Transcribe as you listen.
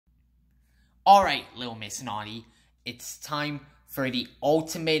Alright, little Miss Naughty, it's time for the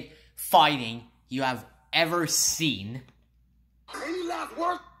ultimate fighting you have ever seen. Any last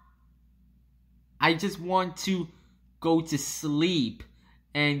word? I just want to go to sleep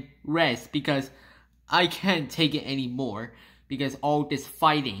and rest because I can't take it anymore because all this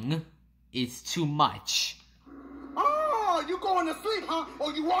fighting is too much. Oh, you going to sleep, huh?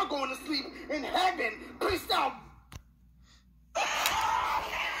 Or you are going to sleep in heaven. Peace out.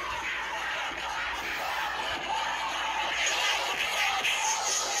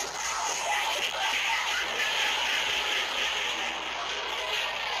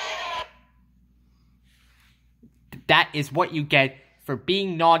 That is what you get for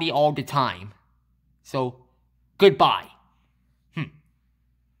being naughty all the time. So, goodbye.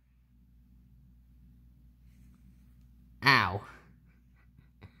 Ow.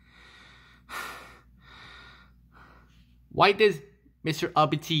 Why does Mr.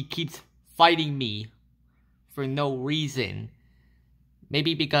 Uppity keeps fighting me for no reason?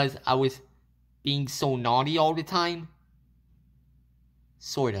 Maybe because I was being so naughty all the time?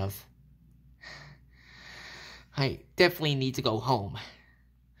 Sort of. I definitely need to go home.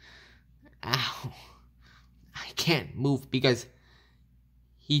 Ow. I can't move because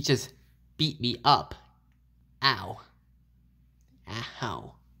he just beat me up. Ow.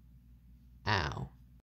 Ow. Ow.